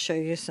I'm going to show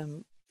you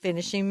some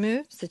finishing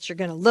moves that you're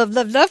going to love,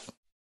 love, love.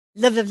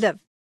 Love, love, love.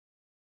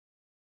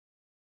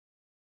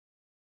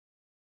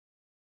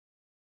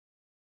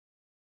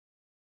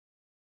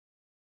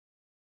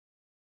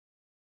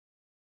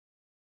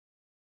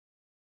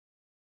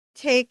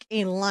 take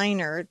a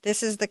liner.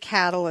 This is the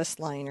Catalyst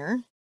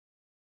liner.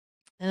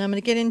 And I'm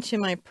going to get into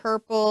my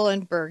purple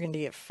and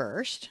burgundy at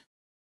first.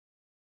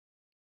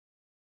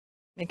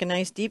 Make a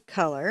nice deep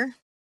color.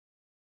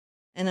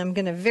 And I'm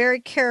going to very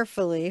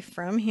carefully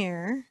from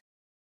here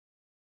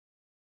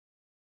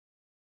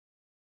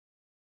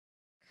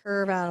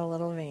curve out a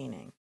little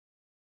veining.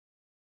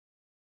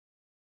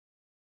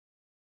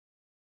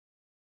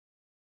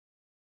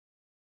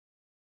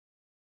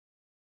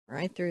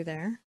 Right through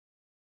there.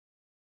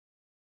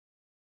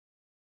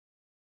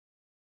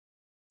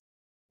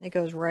 It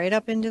goes right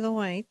up into the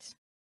white.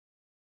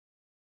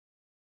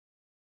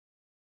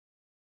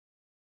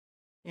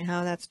 You know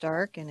how that's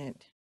dark and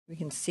we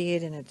can see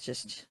it and it's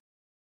just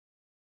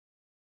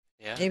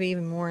maybe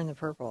even more in the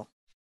purple.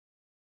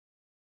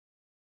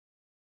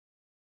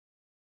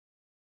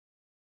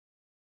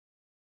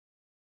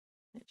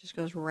 It just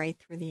goes right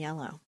through the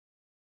yellow.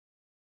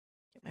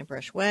 Get my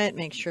brush wet,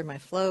 make sure my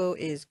flow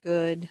is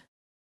good.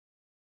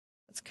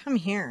 Let's come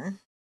here.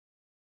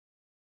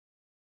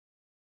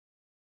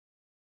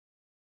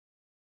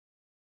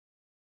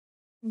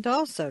 And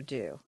also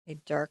do a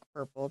dark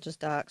purple,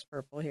 just ox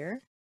purple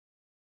here.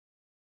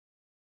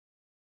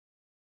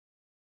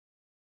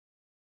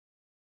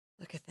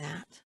 Look at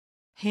that.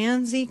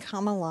 Pansy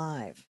come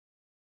alive.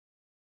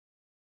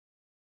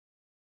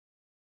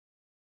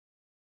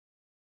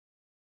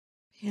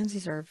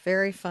 Pansies are a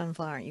very fun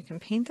flower. You can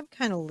paint them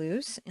kind of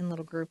loose in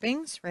little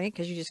groupings, right?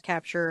 Because you just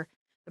capture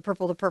the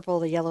purple,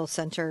 the yellow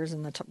centers,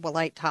 and the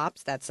light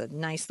tops. That's a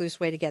nice loose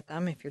way to get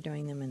them if you're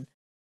doing them in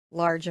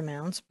large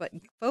amounts. But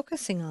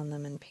focusing on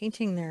them and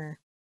painting their,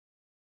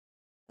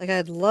 like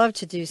I'd love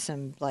to do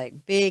some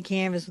like big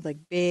canvas with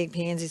like big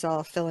pansies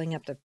all filling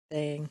up the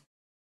thing.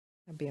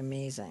 That'd be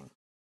amazing.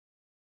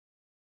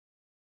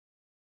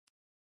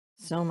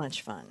 So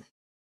much fun.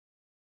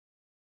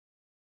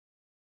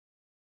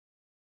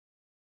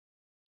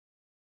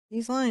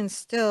 These lines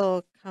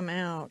still come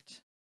out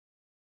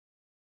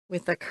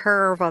with the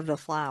curve of the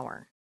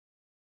flower.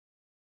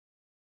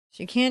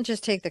 So you can't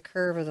just take the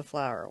curve of the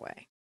flower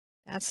away.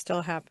 That's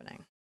still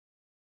happening.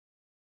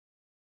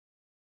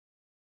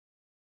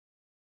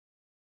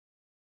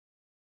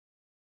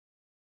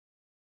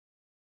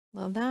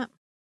 Love that.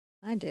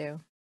 I do.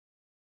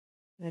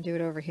 I'm going to do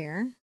it over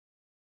here.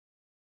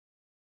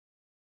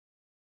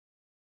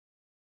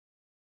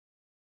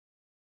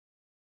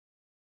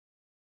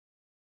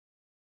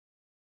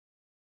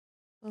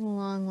 Little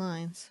long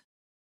lines.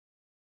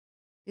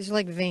 These are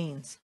like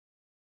veins.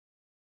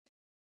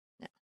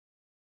 Now,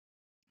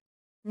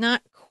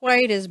 not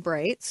quite as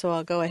bright, so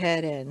I'll go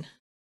ahead and,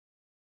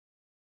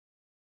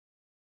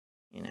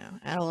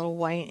 add a little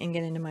white and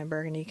get into my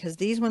burgundy because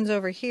these ones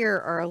over here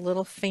are a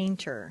little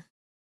fainter.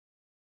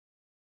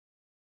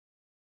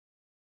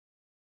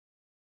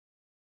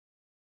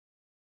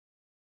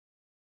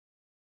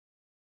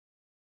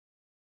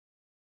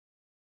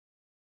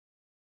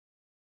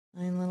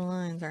 Nine little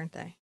lines, aren't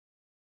they?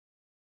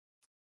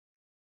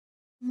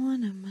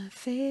 One of my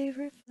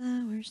favorite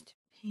flowers to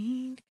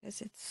paint because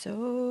it's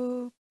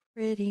so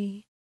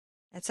pretty.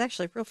 It's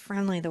actually real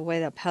friendly the way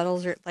the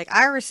petals are. Like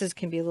irises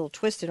can be a little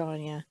twisted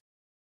on you.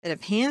 But a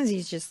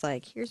pansy's just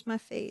like, here's my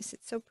face.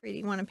 It's so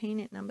pretty. Want to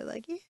paint it? And I'll be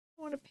like, yeah,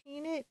 I want to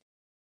paint it.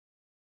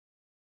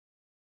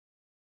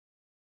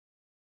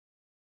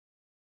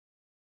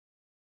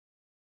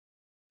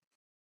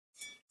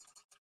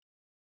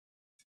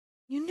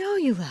 You know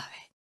you love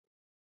it.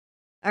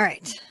 All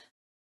right.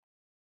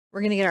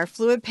 We're going to get our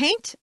fluid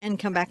paint and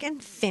come back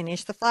and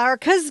finish the flower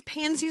because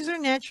pansies are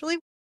naturally.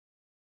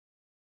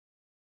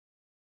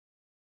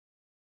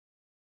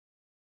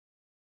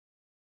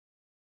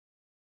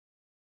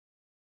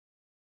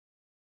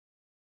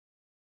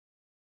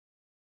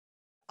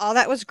 All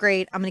that was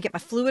great. I'm going to get my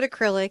fluid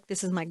acrylic.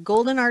 This is my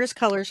Golden Artist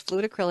Colors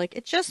fluid acrylic.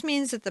 It just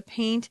means that the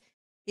paint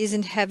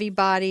isn't heavy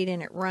bodied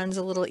and it runs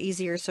a little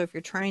easier. So if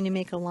you're trying to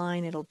make a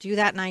line, it'll do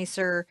that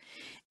nicer.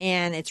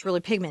 And it's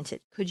really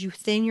pigmented. Could you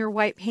thin your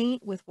white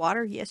paint with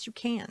water? Yes, you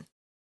can.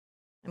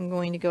 I'm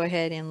going to go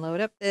ahead and load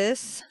up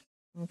this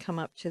and come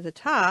up to the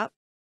top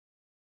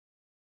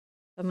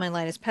of my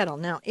lightest petal.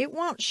 Now, it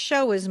won't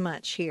show as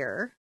much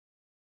here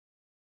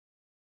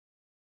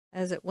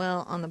as it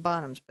will on the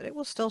bottoms, but it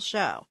will still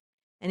show.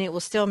 And it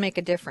will still make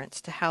a difference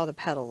to how the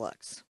petal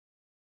looks.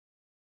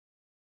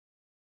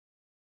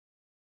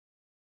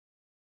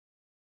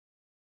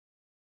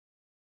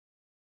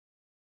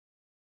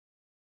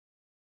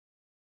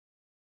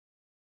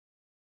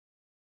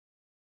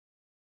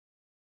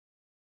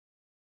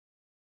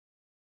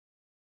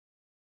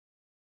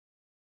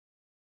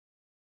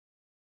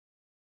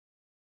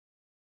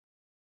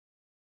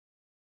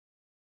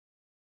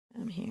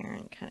 Come here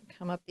and kind of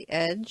come up the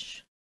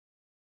edge.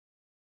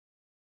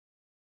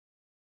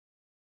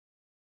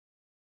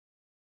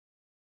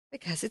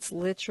 Because it's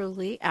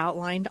literally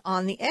outlined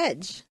on the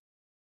edge.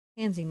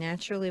 Pansy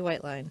naturally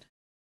white lined.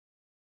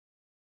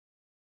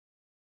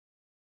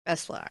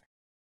 Best flower.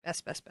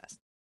 Best, best, best.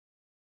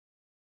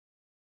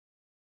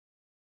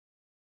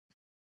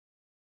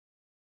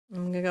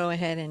 I'm going to go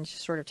ahead and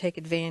just sort of take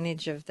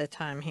advantage of the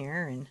time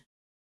here and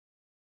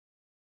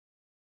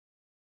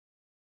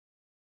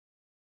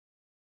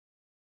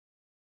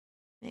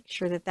Make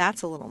sure that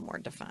that's a little more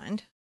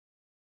defined.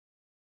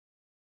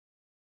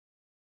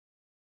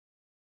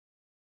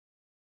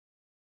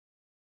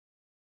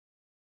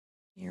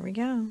 Here we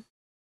go.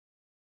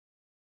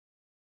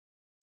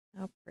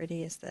 How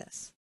pretty is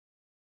this?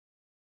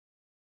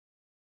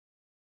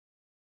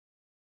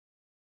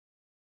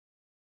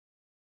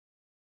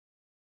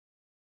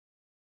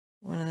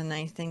 One of the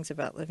nice things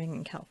about living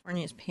in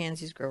California is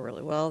pansies grow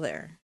really well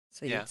there.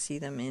 So Yeah. you'd see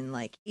them in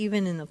like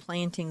even in the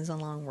plantings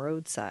along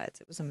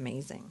roadsides. It was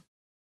amazing.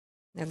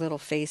 Their little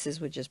faces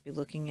would just be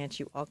looking at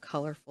you all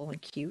colorful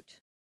and cute.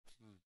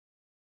 Hmm.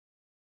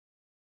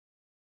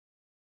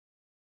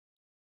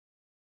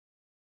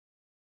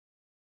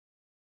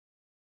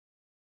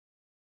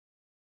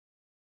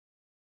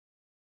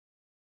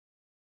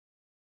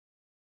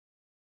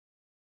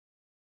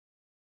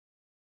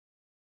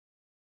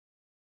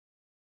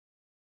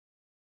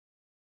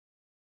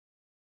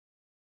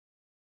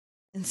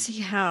 And see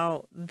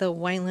how the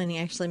white lining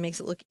actually makes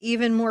it look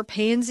even more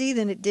pansy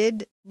than it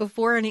did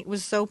before, and it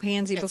was so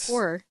pansy It's,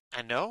 before.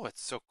 I know,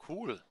 it's so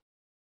cool.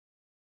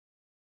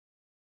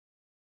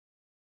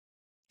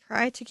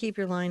 Try to keep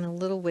your line a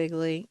little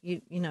wiggly.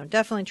 You know,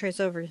 definitely trace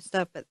over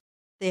stuff, but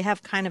they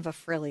have kind of a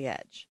frilly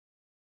edge.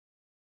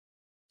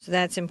 So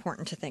that's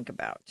important to think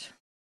about.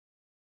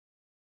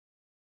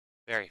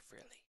 Very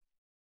frilly.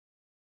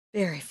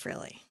 Very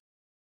frilly.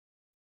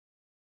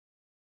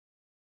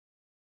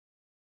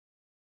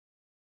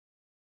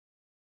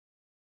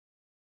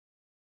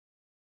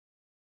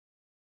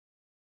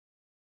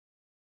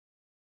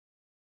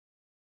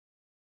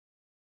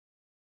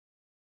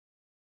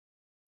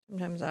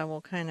 Sometimes I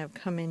will kind of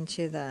come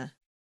into the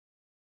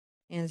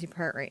pansy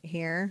part right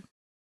here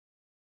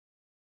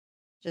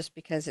just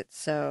because it's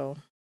so.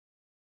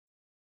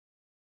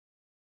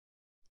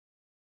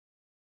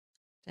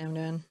 I'm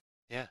doing.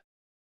 Yeah.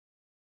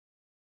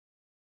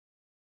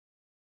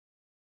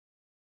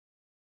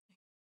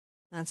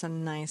 That's a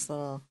nice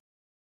little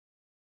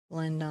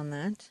blend on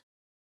that.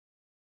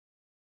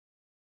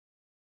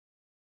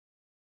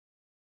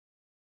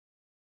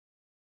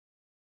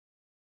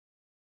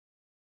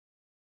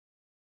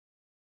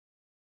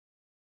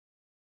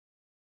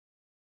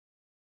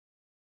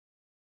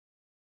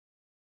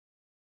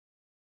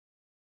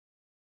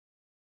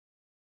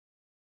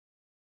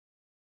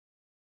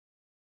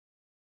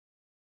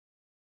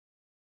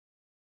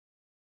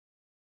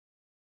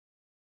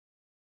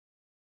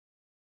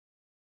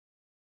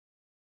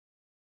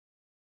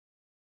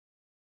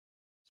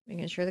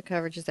 Making sure the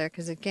coverage is there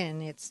because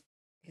again, it's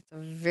a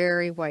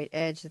very white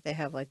edge that they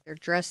have like they're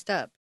dressed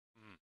up.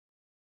 Mm.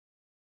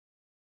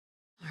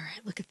 All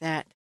right, look at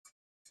that.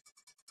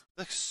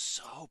 Looks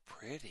so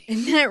pretty.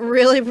 Isn't that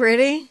really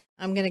pretty?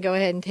 I'm gonna go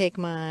ahead and take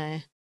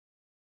my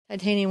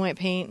titanium white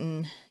paint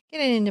and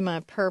get it into my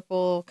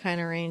purple kind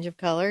of range of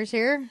colors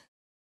here.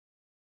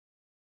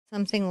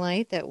 Something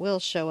light that will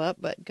show up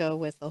but go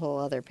with the whole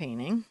other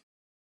painting.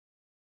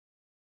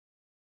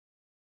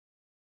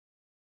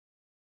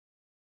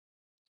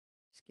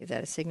 Just give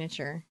that a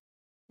signature.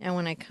 Now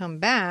when I come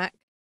back,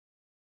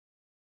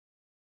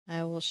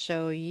 I will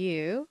show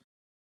you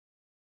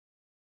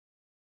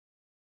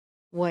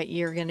what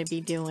you're going to be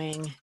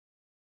doing.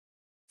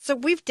 So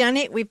we've done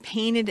it. We've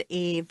painted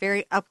a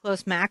very up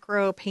close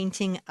macro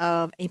painting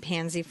of a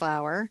pansy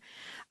flower.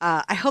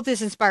 I hope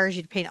this inspires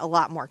you to paint a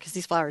lot more because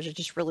these flowers are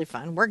just really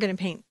fun. We're going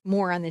to paint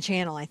more on the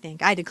channel, I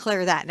think. I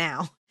declare that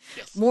now.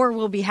 Yes. More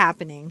will be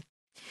happening.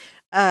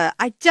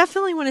 I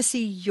definitely want to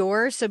see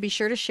yours, so be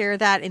sure to share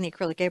that in the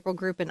Acrylic April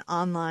group and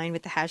online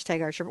with the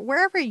hashtag Art Sherpa.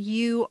 Wherever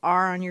you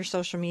are on your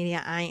social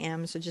media, I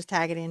am, so just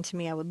tag it into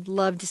me. I would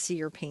love to see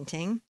your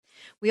painting.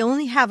 We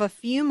only have a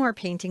few more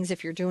paintings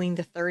if you're doing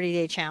the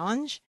 30-day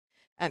challenge,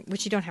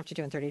 which you don't have to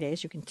do in 30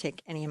 days. You can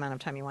take any amount of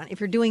time you want. If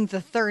you're doing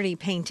the 30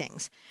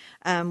 paintings,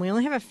 we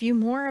only have a few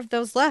more of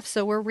those left,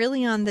 so we're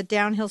really on the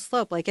downhill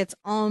slope. Like it's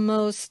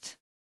almost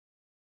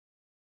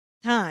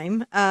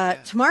time. Yeah.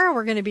 Tomorrow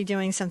we're going to be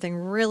doing something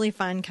really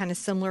fun, kind of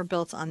similar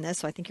built on this.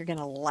 So I think you're going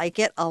to like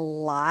it a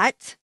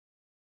lot.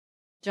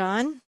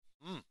 John,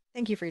 Mm.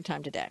 thank you for your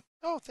time today.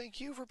 Oh, thank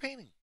you for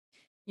painting.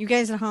 You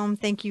guys at home,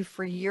 thank you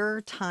for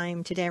your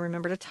time today.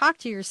 Remember to talk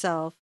to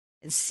yourself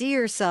and see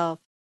yourself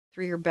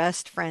through your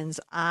best friend's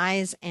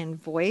eyes and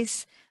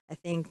voice. I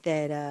think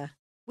that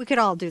we could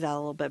all do that a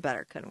little bit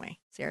better, couldn't we?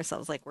 See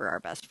ourselves like we're our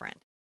best friend.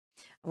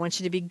 I want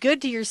you to be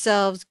good to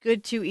yourselves,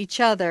 good to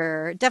each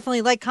other.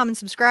 Definitely like, comment,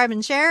 subscribe,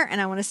 and share.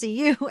 And I want to see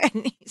you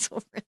and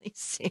Hazel really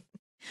soon.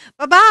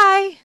 Bye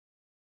bye.